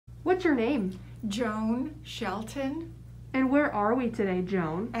What's your name? Joan Shelton. And where are we today,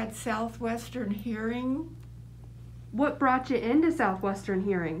 Joan? At Southwestern Hearing. What brought you into Southwestern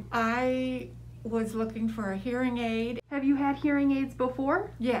Hearing? I was looking for a hearing aid. Have you had hearing aids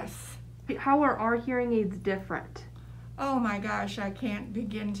before? Yes. How are our hearing aids different? Oh my gosh, I can't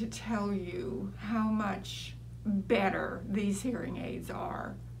begin to tell you how much better these hearing aids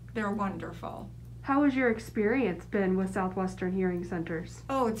are. They're wonderful. How has your experience been with Southwestern Hearing Centers?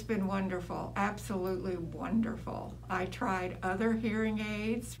 Oh, it's been wonderful, absolutely wonderful. I tried other hearing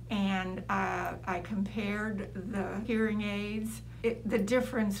aids and I compared the hearing aids. The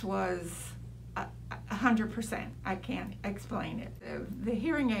difference was 100%. I can't explain it. The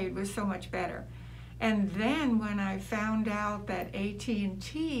hearing aid was so much better. And then when I found out that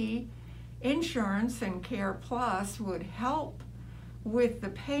AT&T Insurance and Care Plus would help with the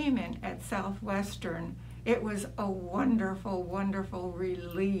payment at Southwestern, it was a wonderful, wonderful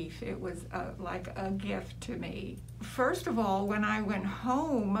relief. It was like a gift to me. First of all, when I went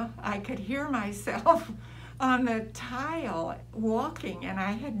home, I could hear myself on the tile walking, and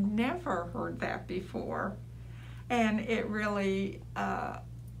I had never heard that before. And it really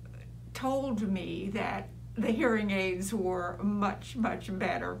told me that the hearing aids were much, much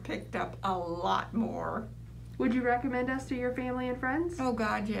better, picked up a lot more. Would you recommend us to your family and friends? Oh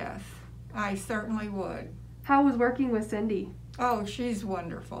God, yes. I certainly would. How was working with Cindy? Oh, she's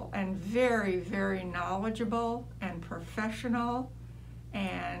wonderful and very, very knowledgeable and professional,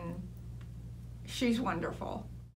 and she's wonderful.